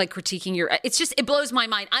are like critiquing your. It blows my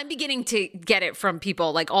mind. I'm beginning to get it from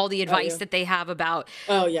people, like all the advice that they have about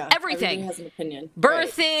everything. Everybody has an opinion.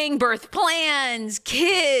 Birthing, birth plans,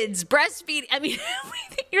 kids, breastfeeding. I mean,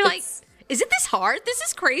 everything. You're like, is it this hard? This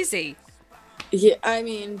is crazy. Yeah, I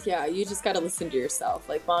mean, you just got to listen to yourself.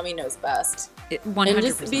 Like, mommy knows best. 100%. And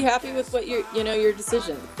just be happy with what your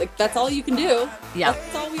decision. Like, that's all you can do. Yeah.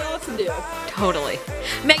 That's all we all can do. Totally.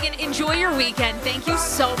 Megan, enjoy your weekend. Thank you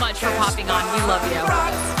so much for popping on. We love you.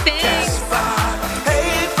 Thanks.